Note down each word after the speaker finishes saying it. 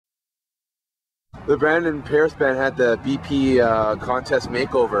The Brandon Paris band had the BP contest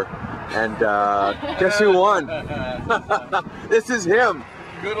makeover, and guess who won? This is him.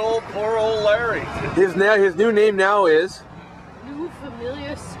 Good old poor old Larry. His new name now is New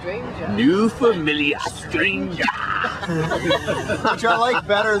Familiar Stranger. New Familiar Stranger. Which I like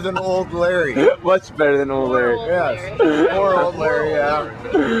better than old Larry. Much better than old Larry. Yes. Poor old Larry,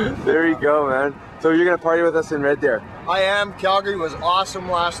 yeah. There you go, man. So you're gonna party with us in Red Deer? I am. Calgary was awesome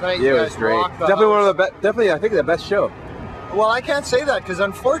last night. Yeah, you it guys was great. rocked the Definitely house. one of the best. Definitely, I think the best show. Well, I can't say that because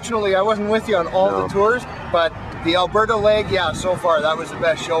unfortunately I wasn't with you on all the tours, but the Alberta leg, yeah, so far that was the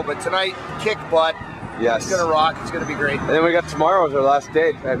best show. But tonight, kick butt. Yes. It's gonna rock. It's gonna be great. And then we got tomorrow as our last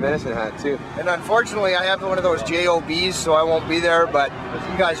day at Medicine Hat too. And unfortunately, I have one of those JOBs, so I won't be there. But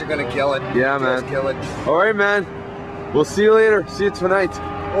you guys are gonna kill it. Yeah, you guys man. Kill it. All right, man. We'll see you later. See you tonight.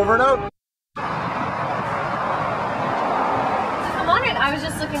 Over and out. I was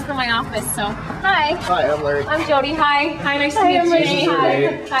just looking for my office, so hi. Hi, I'm Larry. I'm Jody. Hi. Hi, nice to meet you.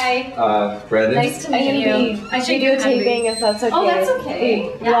 Hi. Brandon. Nice to meet you. I should do Videotaping if that's okay. Oh, that's okay.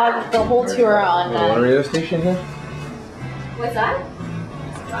 We vlog the whole tour on One radio station here? What's that?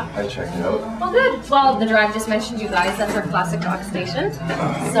 I checked it out. Oh, good. Well, the drive just mentioned you guys. That's our classic rock station.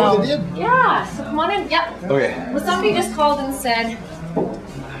 So, yeah. So come on in. Yep. Okay. Well, somebody just called and said,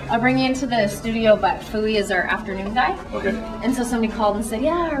 I'll bring you into the studio, but Fooey is our afternoon guy. Okay. And so somebody called and said,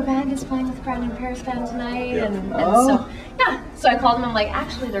 yeah, our band is playing with Bryan and Paris band tonight. Yeah. And so, yeah. So I called him. I'm like,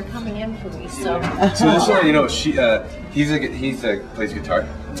 actually, they're coming in, Fooey. So. So just so you know, he's plays guitar.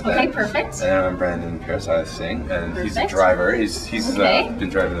 Okay, perfect. And I'm Brandon Paris. I sing, and he's a Perfect. driver. He's Okay. Been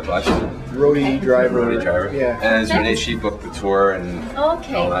driving the bus. Roadie driver. Roadie driver. Yeah. And Okay. Renee, she booked the tour and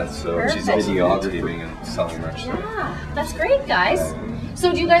Okay. all that. So she's Perfect. also videographing and selling merch. So. Yeah, that's great, guys.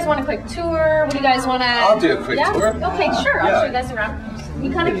 So do you guys want a quick tour? What do you guys want to... I'll do a quick tour. Okay, sure. I'll show you guys around.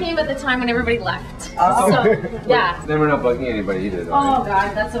 You kind of came at the time when everybody left. So, yeah. Then we're not bugging anybody either, though. Oh,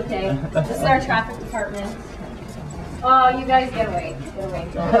 God, that's okay. This is our traffic department. Oh, you guys get away. Get away.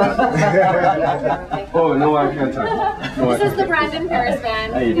 Oh, no, I can't talk. No, This is the Brandon Paris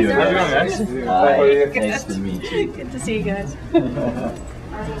band. How you doing? Nice Nice to meet you. Good to see you guys.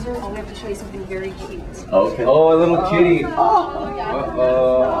 These are, we have to show you something very cute. Okay. Oh, a little kitty. Oh, yeah.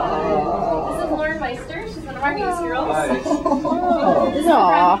 This is Lauren Meister. She's one of our news girls. This is the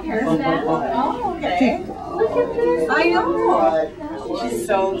Brandon Paris band. Oh, okay. Look at this. I know. She's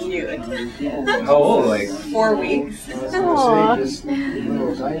so cute. How old? Like 4 weeks. Aww.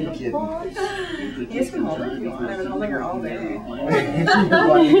 He's been holding me. I've been holding her all day.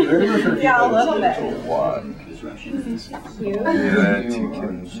 Yeah, a little bit. Cute. Yeah, 2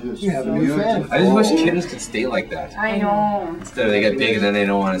 kittens. I just wish kittens could stay like that. I know. Instead of they get big and then they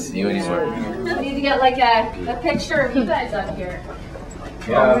don't want to see you anymore. We need to get like a picture of you guys up here.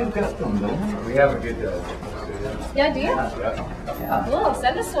 Yeah, we have a good Yeah, do you? yeah. Cool,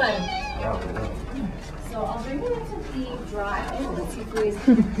 send us one. So I'll bring you into the drive. Let's see Fooey's.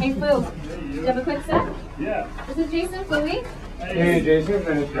 Hey Foo, do you have a quick sec? Yeah. This is Jason Fooey. Hey, Jason,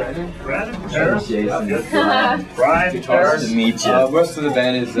 and it's Brandon. Brandon, Paris. Jason. Bryan, Nice Paris. to meet you. Most of the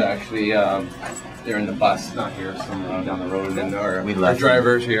band is actually they're in the bus, not here, somewhere down the road, and our We left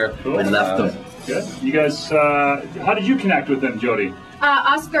drivers here. Cool. We left them. Good. You guys, how did you connect with them, Jody?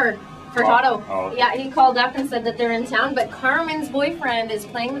 Oscar Furtado. Oh. Yeah, he called up and said that they're in town, but Carmen's boyfriend is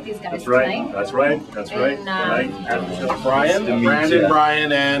playing with these guys That's right. tonight. That's right. That's right. And, Bryan, meet Brandon, ya.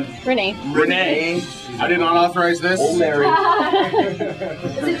 Bryan, and Renee. Renee. I did not authorize this. This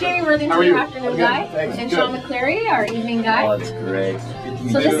is Jamie Worthington, our afternoon guy, and Sean McCleary, our evening guy. Oh, that's great. Good to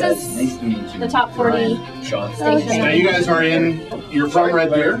meet So you. this is Nice to meet you. the top 40 Sean. station. Now you guys are you're from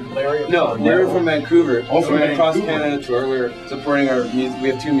Red Deer? No, we're from Vancouver. Oh, from We're across Vancouver. Canada tour. We're supporting our music. We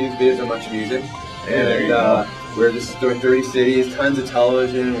have 2 music videos and a bunch of music. there you And we're just doing 30 cities, tons of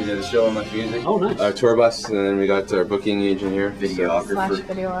television. We did a show and much music. Oh, nice. Our tour bus, and then we got our booking agent here. Slash Videographer.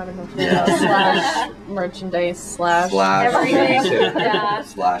 video autographer. Yeah. Slash merchandise. Slash. Everything. Yeah.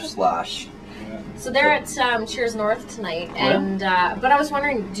 Slash. So they're at Cheers North tonight, and but I was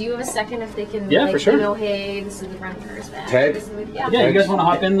wondering, do you have a second if they can? Yeah, like, for sure. You know, hey, this is the Brandon Paris band. Ted? This is the- yeah. Yeah, you guys want to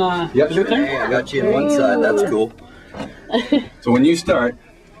hop in? Yep. visit there? Hey, I got you on one side. That's cool. So when you start,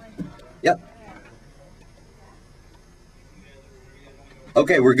 Yep.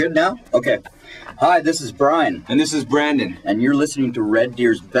 Okay, we're good now? Okay. Hi, this is Bryan, and this is Brandon. and you're listening to Red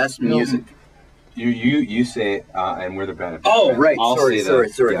Deer's best music. You say it, and we're the band. Oh, right. I'll Sorry. say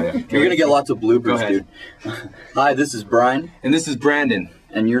that. You're Yeah. going to get lots of Go bloopers, ahead. dude. Hi, this is Bryan, And this is Brandon.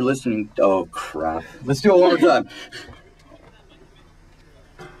 and you're listening. Oh, crap. Let's do it one more time.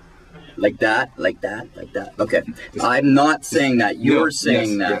 Like that, like that, like that. Okay. I'm not saying that. You're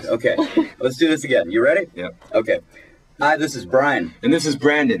saying that. Yes. Okay. Let's do this again. You ready? Yep. Okay. Hi, this is Brian. And this is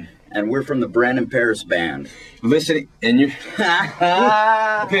Brandon. And we're from the Brandon Paris Band. Listening, and you.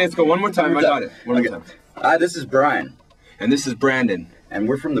 Okay, let's go one more time. I got it. One more time. Hi, this is Brian. And this is Brandon. And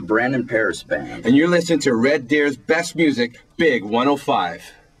we're from the Brandon Paris Band. And you're listening to Red Deer's best music, Big 105.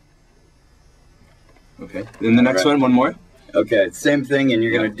 Okay. Then the next one more. Okay, same thing, and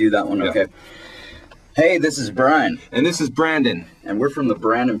you're going to do that one, Yeah. okay? Hey, this is Brian. And this is Brandon. And we're from the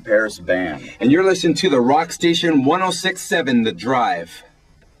Brandon Paris Band. And you're listening to the rock station 106.7 The Drive.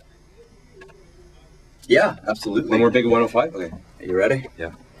 Yeah, absolutely. One more Big 105? Okay. Are you ready?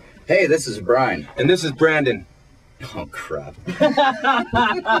 Yeah. Hey, this is Brian. And this is Brandon. Oh, crap.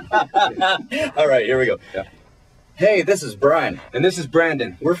 All right, here we go. Yeah. Hey, this is Brian. And this is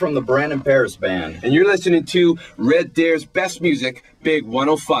Brandon. We're from the Brandon Paris Band. And you're listening to Red Deer's best music, Big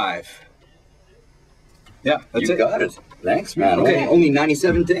 105. Yeah, that's You it. got it. Thanks, man. Okay. Only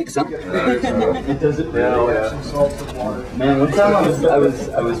 97 takes, huh? Does it really? Man, one time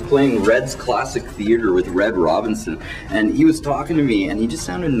I was playing Red's Classic Theater with Red Robinson, and he was talking to me, and he just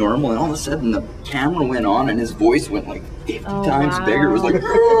sounded normal, and all of a sudden the camera went on, and his voice went like 50 times bigger. It was like,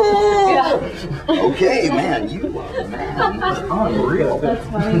 okay, man, you are, man. Unreal. That's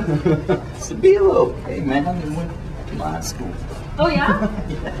funny. Sabilo. Hey, man, come on, it's cool. Oh yeah?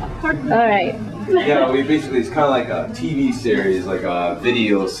 All right. Yeah, it's kind of like a TV series, like a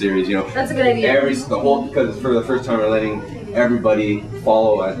video series, you know. That's a good idea. Because for the first time we're letting everybody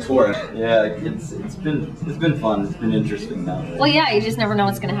follow a tour. Yeah, it's been fun. It's been interesting now. Well, yeah, you just never know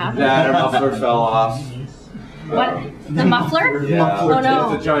what's gonna happen. Yeah, their muffler fell off. What? The muffler? Yeah, Oh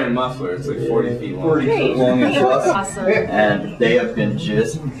no. it's a giant muffler. It's like 40 feet long. 40 feet long and plus. Awesome. And they have been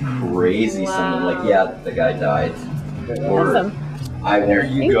just crazy. Wow. Something like, yeah, the guy died. Or Awesome. there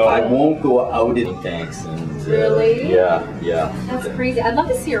you go. I won't go out in tanks. And, Really? Yeah. That's crazy. I'd love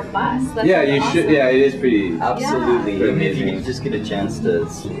to see your bus. That Yeah, sounds you awesome. should. Yeah, it is pretty. Absolutely. Yeah. I mean, if you can just get a chance to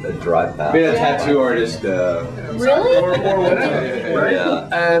drive past. Being a tattoo artist. Really? Or whatever. Yeah.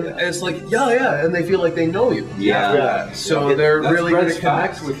 And it's like, yeah, and they feel like they know you. Yeah. So they're That's really going to Brent's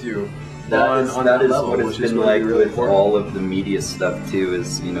connect facts. with you. That is on that that is level, what it's which is been really, like really with important. all of the media stuff too.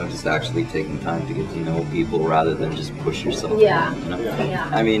 Is just actually taking time to get to know people rather than just push yourself. Yeah. You know? Yeah.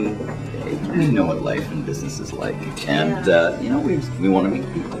 I mean, we know what life and business is like, and we want to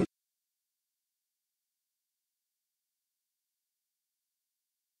meet people.